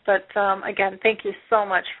guest. But, again, thank you so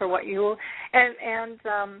much for what you and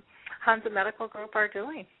Hansa Medical Group are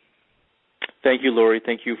doing. Thank you, Lori.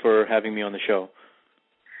 Thank you for having me on the show.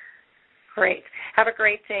 Great. Have a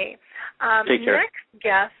great day. Take care. Next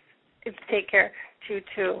guest, take care,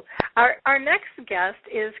 too. Our next guest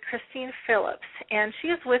is Christine Phillips, and she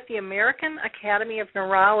is with the American Academy of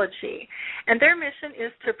Neurology, and their mission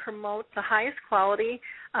is to promote the highest quality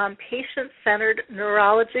patient-centered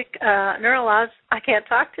neurologic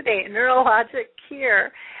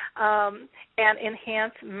care and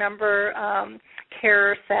enhance member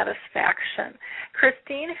care satisfaction.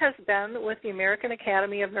 Christine has been with the American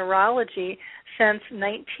Academy of Neurology since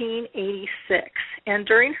 1986, and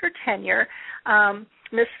during her tenure,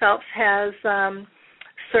 Ms. Phelps has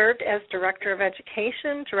served as Director of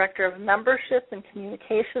Education, Director of Membership and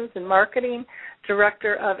Communications and Marketing,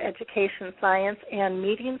 Director of Education Science and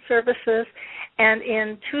Meeting Services, and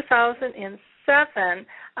in 2007,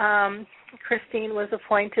 Christine was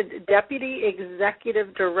appointed Deputy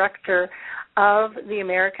Executive Director of the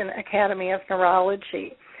American Academy of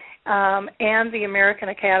Neurology and the American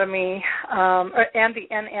Academy and the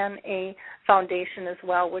NNA Foundation as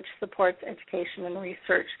well, which supports education and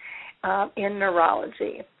research in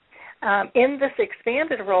neurology. In this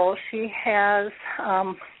expanded role, she has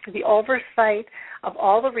the oversight of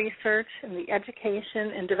all the research and the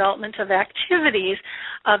education and development of activities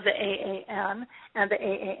of the AAN and the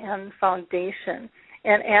AAN Foundation.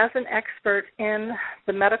 And as an expert in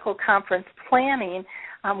the medical conference planning,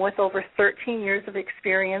 with over 13 years of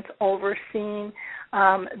experience overseeing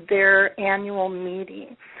their annual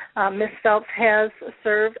meeting. Ms. Phelps has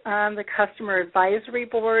served on the customer advisory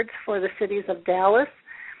boards for the cities of Dallas,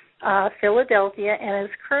 Philadelphia, and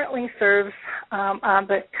currently serves on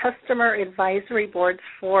the customer advisory boards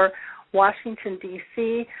for Washington,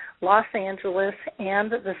 D.C., Los Angeles,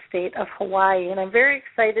 and the state of Hawaii. And I'm very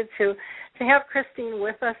excited to have Christine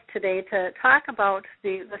with us today to talk about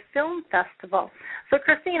the film festival. So,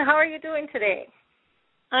 Christine, how are you doing today?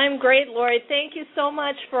 I'm great, Lori. Thank you so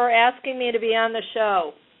much for asking me to be on the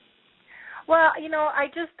show. Well, you know, I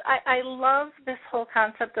love this whole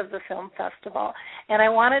concept of the film festival, and I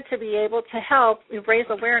wanted to be able to help raise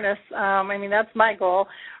awareness. That's my goal,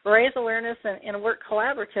 raise awareness and work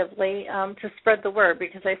collaboratively to spread the word,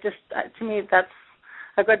 because to me, that's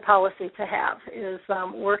a good policy to have, is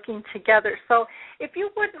working together. So if you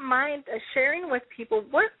wouldn't mind sharing with people,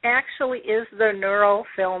 what actually is the Neuro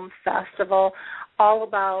Film Festival all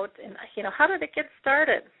about, and, how did it get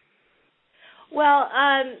started? Well,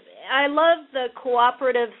 I love the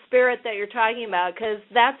cooperative spirit that you're talking about, because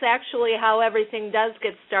that's actually how everything does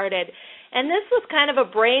get started. And this was kind of a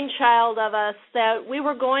brainchild of us, that we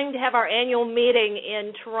were going to have our annual meeting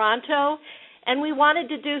in Toronto, and we wanted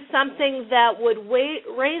to do something that would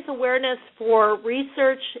raise awareness for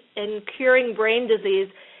research in curing brain disease,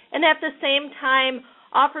 and at the same time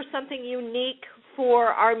offer something unique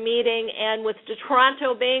for our meeting. And with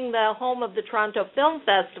Toronto being the home of the Toronto Film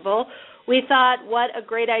Festival, we thought, what a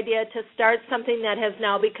great idea to start something that has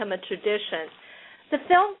now become a tradition. The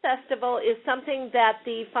Film Festival is something that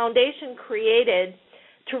the foundation created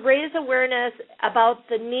to raise awareness about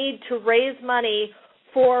the need to raise money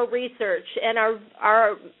for research. And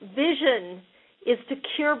our vision is to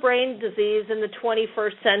cure brain disease in the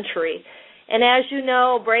 21st century. And as you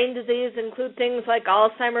know, brain disease include things like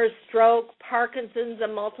Alzheimer's, stroke, Parkinson's,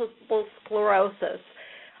 and multiple sclerosis.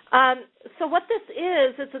 So what this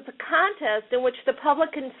is it's a contest in which the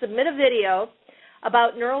public can submit a video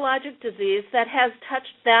about neurologic disease that has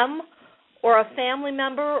touched them or a family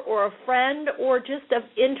member or a friend or just of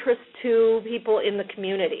interest to people in the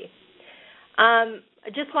community. I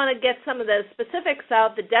just want to get some of the specifics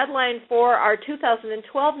out. The deadline for our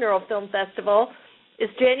 2012 Neuro Film Festival is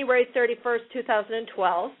January 31st,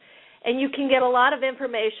 2012, and you can get a lot of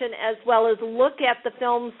information as well as look at the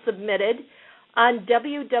films submitted on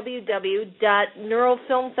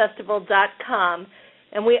www.neurofilmfestival.com,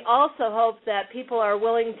 and we also hope that people are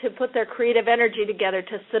willing to put their creative energy together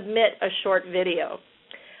to submit a short video.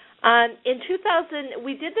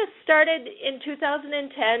 We did this started in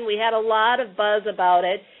 2010. We had a lot of buzz about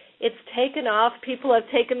it. It's taken off. People have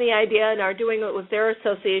taken the idea and are doing it with their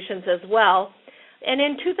associations as well. And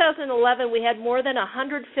in 2011, we had more than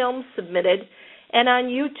 100 films submitted. And on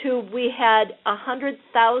YouTube, we had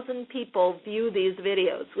 100,000 people view these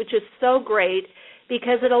videos, which is so great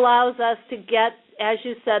because it allows us to get, as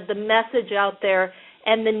you said, the message out there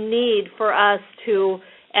and the need for us to,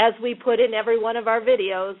 as we put in every one of our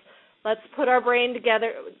videos, let's put our brain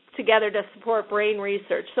together to support brain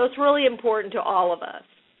research. So it's really important to all of us.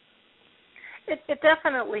 It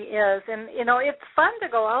definitely is. And, it's fun to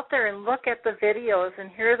go out there and look at the videos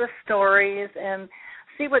and hear the stories and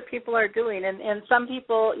see what people are doing. And some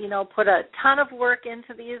people, put a ton of work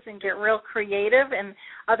into these and get real creative, and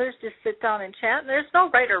others just sit down and chat. And there's no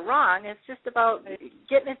right or wrong. It's just about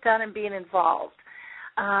getting it done and being involved.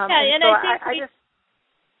 I think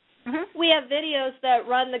we have videos that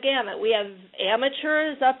run the gamut. We have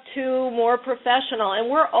amateurs up to more professional, and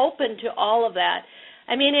we're open to all of that.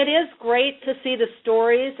 I mean, it is great to see the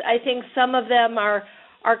stories. I think some of them are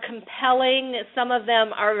are compelling. Some of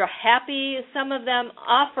them are happy. Some of them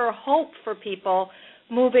offer hope for people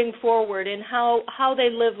moving forward in how they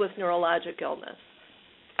live with neurologic illness.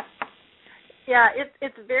 Yeah,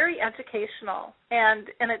 it's very educational and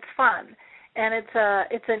it's fun, and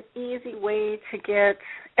it's an easy way to get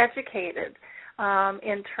educated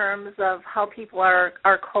in terms of how people are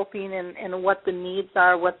coping and what the needs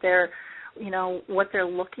are, what they're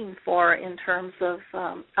looking for in terms of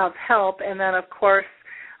help, and then of course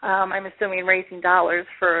I'm assuming raising dollars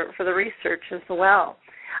for the research as well.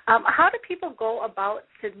 How do people go about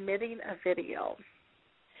submitting a video?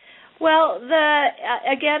 Well,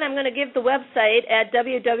 again, I'm going to give the website at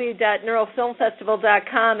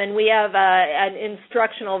www.neurofilmfestival.com, and we have an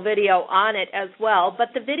instructional video on it as well.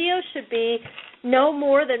 But the video should be no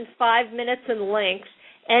more than 5 minutes in length,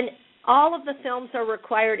 and all of the films are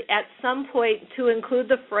required at some point to include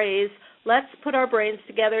the phrase, "Let's put our brains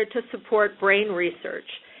together to support brain research."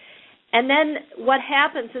 And then what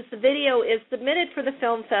happens is the video is submitted for the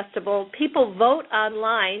film festival. People vote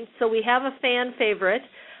online, so we have a fan favorite.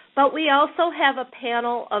 But we also have a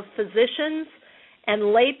panel of physicians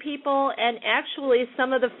and lay people, and actually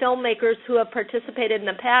some of the filmmakers who have participated in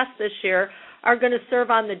the past this year are going to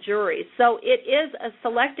serve on the jury. So it is a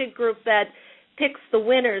selected group that picks the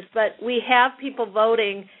winners, but we have people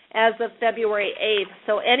voting as of February 8th,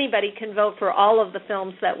 so anybody can vote for all of the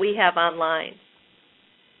films that we have online.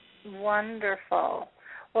 Wonderful.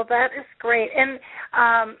 Well, that is great. And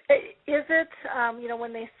is it,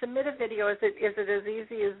 when they submit a video, is it as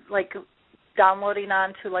easy as like downloading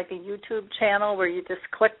onto like a YouTube channel where you just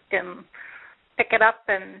click and pick it up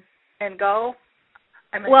and go?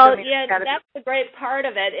 Well, yeah, that's the great part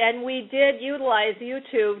of it. And we did utilize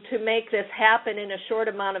YouTube to make this happen in a short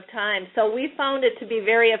amount of time. So we found it to be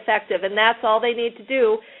very effective, and that's all they need to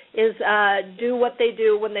do is do what they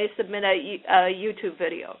do when they submit a YouTube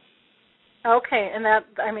video. Okay, and I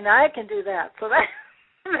can do that. So that's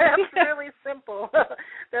really simple.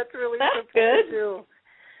 That's really simple good. to do.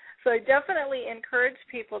 So I definitely encourage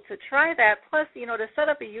people to try that. Plus, to set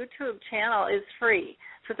up a YouTube channel is free.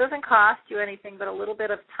 So it doesn't cost you anything but a little bit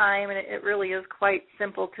of time, and it really is quite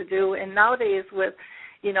simple to do. And nowadays with,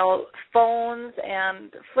 phones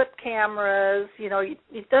and flip cameras,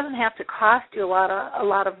 it doesn't have to cost you a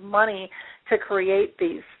lot of money to create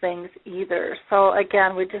these things either. So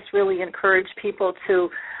again, we just really encourage people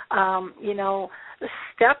to,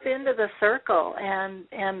 step into the circle and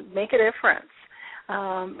make a difference.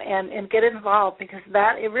 And get involved, because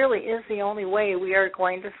it really is the only way we are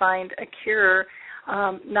going to find a cure,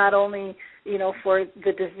 not only for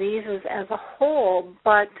the diseases as a whole,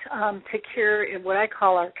 but to cure what I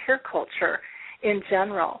call our cure culture in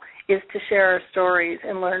general, is to share our stories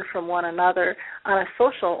and learn from one another on a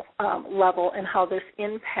social level and how this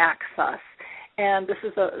impacts us. And this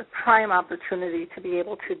is a prime opportunity to be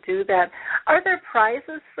able to do that. Are there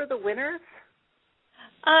prizes for the winners?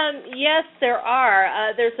 Yes, there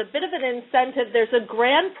are. There's a bit of an incentive. There's a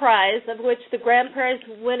grand prize, of which the grand prize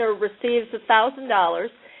winner receives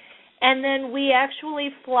 $1,000, and then we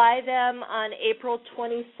actually fly them on April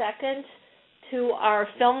 22nd to our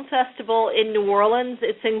film festival in New Orleans.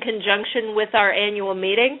 It's in conjunction with our annual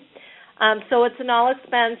meeting. So it's an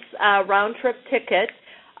all-expense round-trip ticket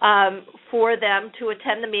for them to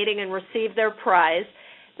attend the meeting and receive their prize.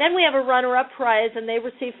 Then we have a runner-up prize, and they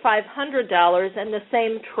receive $500 and the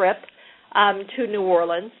same trip to New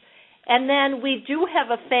Orleans. And then we do have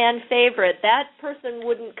a fan favorite. That person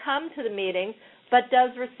wouldn't come to the meeting, but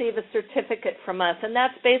does receive a certificate from us, and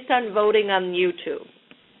that's based on voting on YouTube.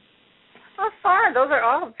 Oh, fun. Those are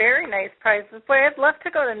all very nice prizes. Boy, I'd love to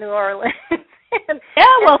go to New Orleans. Submit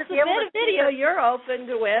a video you're open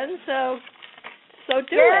to win, so do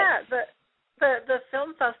it. Yeah, the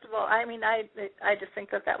film festival, I just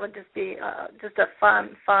think that would just be just a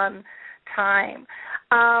fun time.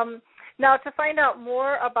 Now, to find out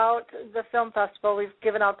more about the film festival, we've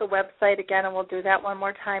given out the website again, and we'll do that one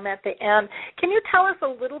more time at the end. Can you tell us a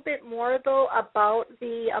little bit more, though, about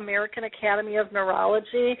the American Academy of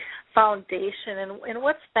Neurology Foundation, and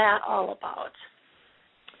what's that all about?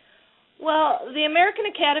 Well, the American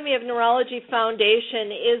Academy of Neurology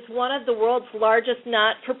Foundation is one of the world's largest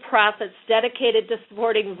not-for-profits dedicated to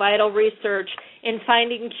supporting vital research in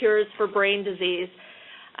finding cures for brain disease.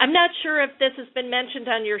 I'm not sure if this has been mentioned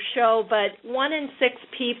on your show, but 1 in 6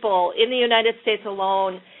 people in the United States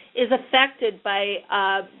alone is affected by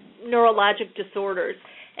neurologic disorders.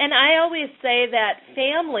 And I always say that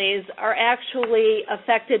families are actually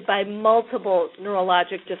affected by multiple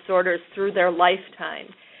neurologic disorders through their lifetime.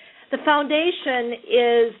 The foundation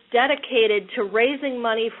is dedicated to raising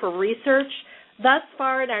money for research, thus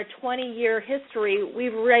far in our 20-year history,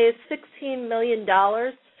 we've raised $16 million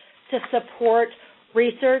to support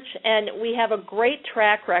research, and we have a great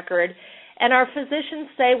track record. And our physicians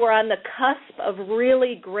say we're on the cusp of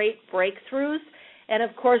really great breakthroughs. And,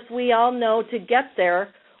 of course, we all know to get there,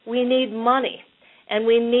 we need money. And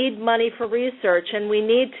we need money for research. And we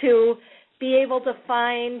need to be able to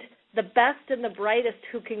find the best and the brightest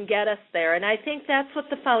who can get us there. And I think that's what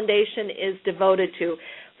the foundation is devoted to,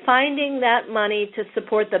 finding that money to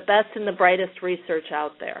support the best and the brightest research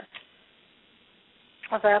out there.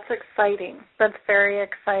 Well, that's exciting. That's very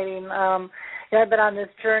exciting. I've been on this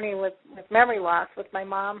journey with memory loss with my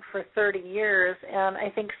mom for 30 years, and I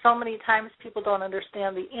think so many times people don't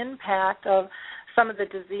understand the impact of some of the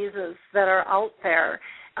diseases that are out there.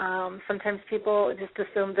 Sometimes people just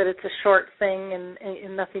assume that it's a short thing and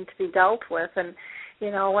nothing to be dealt with. And,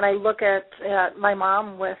 you know, when I look at my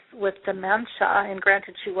mom with dementia, and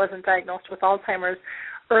granted she wasn't diagnosed with Alzheimer's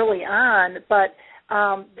early on, but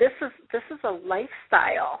this is a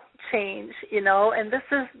lifestyle change, you know, and this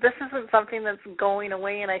isn't something that's going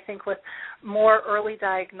away. And I think with more early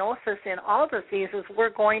diagnosis in all diseases, we're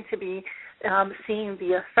going to be seeing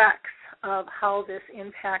the effects of how this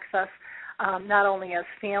impacts us, not only as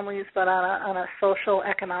families but on a social,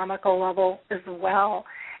 economical level as well.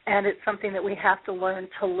 And it's something that we have to learn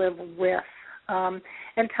to live with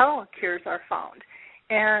until cures are found.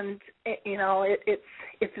 And, you know,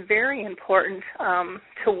 it's very important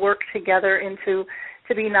to work together and to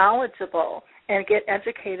be knowledgeable and get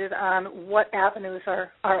educated on what avenues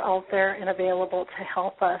are out there and available to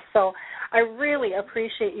help us. So I really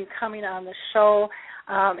appreciate you coming on the show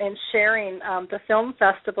and sharing the film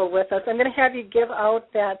festival with us. I'm going to have you give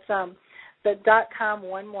out the .com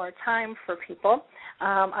one more time for people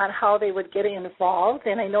on how they would get involved.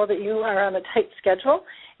 And I know that you are on a tight schedule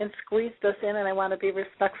and squeezed us in, and I want to be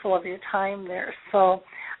respectful of your time there. So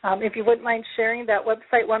if you wouldn't mind sharing that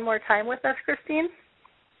website one more time with us, Christine.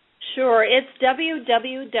 Sure. It's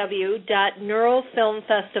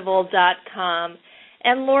www.neurofilmfestival.com.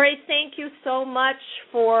 And Lori, thank you so much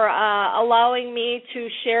for allowing me to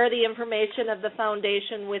share the information of the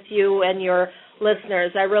foundation with you and your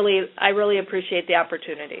listeners. I really appreciate the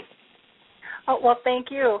opportunity. Oh, well,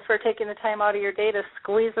 thank you for taking the time out of your day to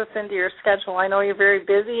squeeze us into your schedule. I know you're very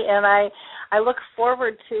busy, and I look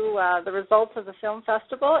forward to the results of the film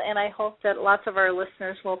festival, and I hope that lots of our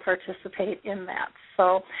listeners will participate in that.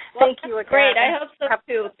 So thank you again. Great. I hope so,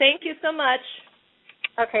 too. Thank you so much.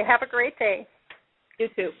 Okay. Have a great day. You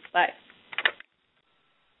too. Bye.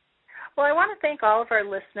 Well, I want to thank all of our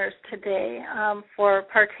listeners today for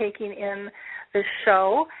partaking in this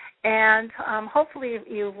show. And hopefully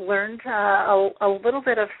you've learned a little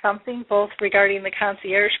bit of something, both regarding the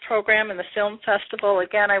concierge program and the film festival.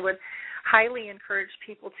 Again, I would highly encourage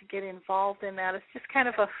people to get involved in that. It's just kind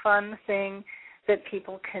of a fun thing that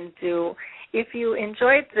people can do. If you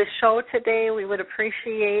enjoyed the show today, we would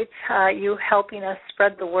appreciate you helping us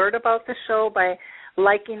spread the word about the show by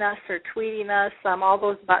liking us or tweeting us. All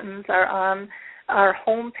those buttons are on our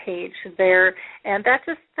homepage there, and that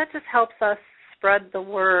just helps us spread the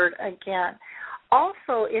word again.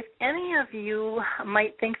 Also, if any of you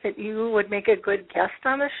might think that you would make a good guest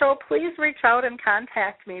on the show, please reach out and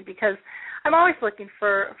contact me, because I'm always looking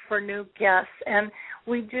for new guests. And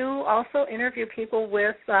we do also interview people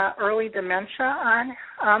with early dementia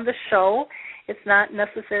on the show. It's not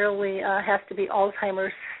necessarily has to be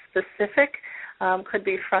Alzheimer's specific. Could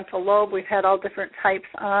be frontal lobe. We've had all different types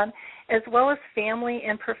on, as well as family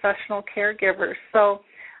and professional caregivers. So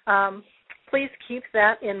please keep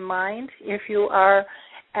that in mind if you are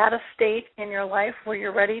at a state in your life where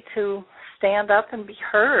you're ready to stand up and be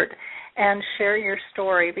heard and share your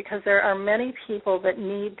story, because there are many people that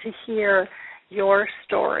need to hear your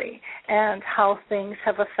story and how things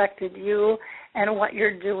have affected you and what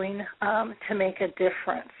you're doing to make a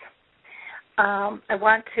difference. I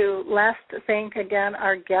want to last thank again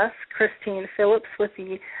our guest, Christine Phillips with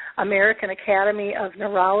the American Academy of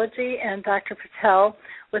Neurology, and Dr. Patel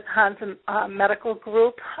with Hansa Medical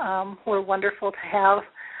Group. We're wonderful to have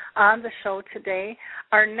on the show today.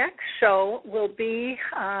 Our next show will be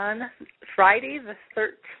on Friday the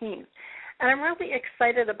 13th. And I'm really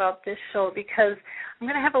excited about this show because I'm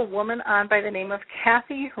going to have a woman on by the name of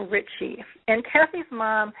Kathy Ritchie. And Kathy's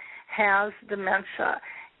mom has dementia.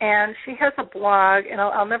 And she has a blog, and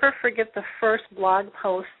I'll never forget the first blog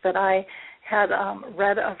post that I had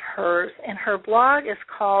read of hers. And her blog is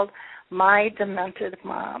called My Demented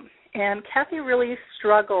Mom. And Kathy really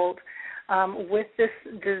struggled with this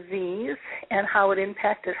disease and how it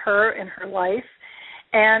impacted her and her life.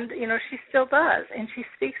 And, she still does, and she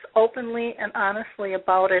speaks openly and honestly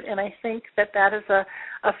about it, and I think that is a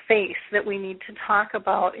face that we need to talk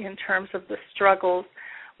about in terms of the struggles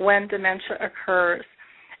when dementia occurs.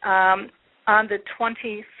 On the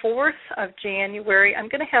 24th of January, I'm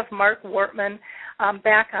going to have Mark Wortman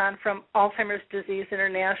back on from Alzheimer's Disease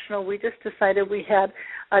International. We just decided we had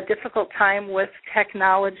a difficult time with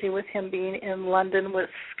technology with him being in London with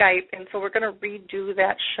Skype, and so we're going to redo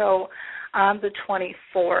that show on the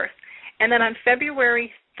 24th. And then on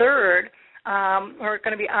February 3rd, we're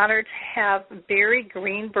going to be honored to have Barry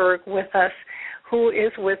Greenberg with us, who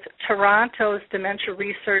is with Toronto's Dementia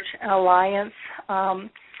Research and Alliance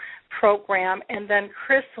program, and then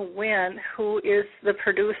Chris Wynn, who is the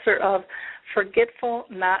producer of Forgetful,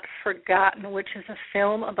 Not Forgotten, which is a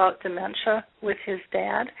film about dementia with his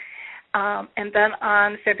dad. And then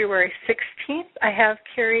on February 16th, I have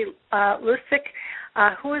Carrie Lusick,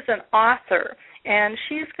 who is an author, and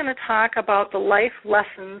she's going to talk about the life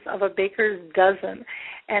lessons of a baker's dozen,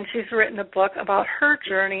 and she's written a book about her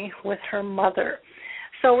journey with her mother.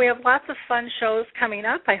 So we have lots of fun shows coming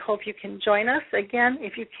up. I hope you can join us. Again,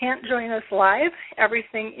 if you can't join us live,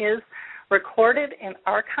 everything is recorded and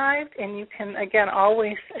archived, and you can, again,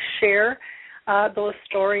 always share those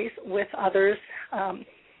stories with others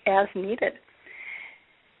as needed.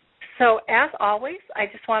 So as always, I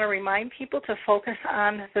just want to remind people to focus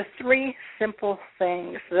on the 3 simple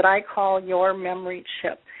things that I call your memory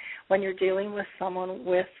chip when you're dealing with someone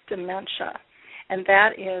with dementia. And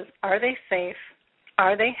that is, are they safe?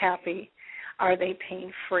 Are they happy? Are they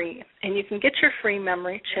pain-free? And you can get your free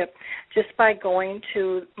memory chip just by going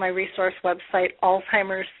to my resource website,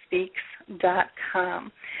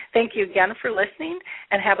 alzheimersspeaks.com. Thank you again for listening,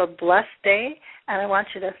 and have a blessed day. And I want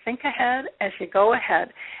you to think ahead as you go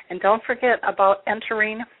ahead. And don't forget about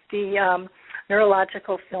entering the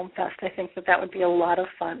Neurological Film Fest. I think that would be a lot of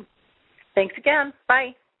fun. Thanks again.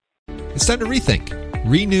 Bye. It's time to rethink,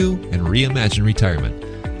 renew, and reimagine retirement.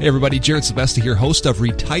 Hey everybody, Jared Sebesta here, host of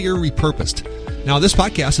Retire Repurposed. Now this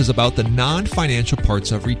podcast is about the non-financial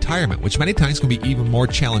parts of retirement, which many times can be even more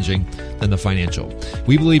challenging than the financial.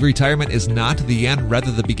 We believe retirement is not the end,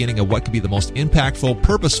 rather the beginning of what could be the most impactful,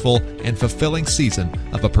 purposeful, and fulfilling season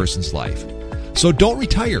of a person's life. So don't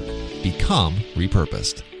retire, become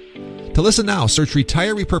repurposed. To listen now, search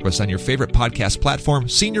Retire Repurposed on your favorite podcast platform,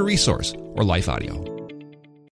 Senior Resource, or Life Audio.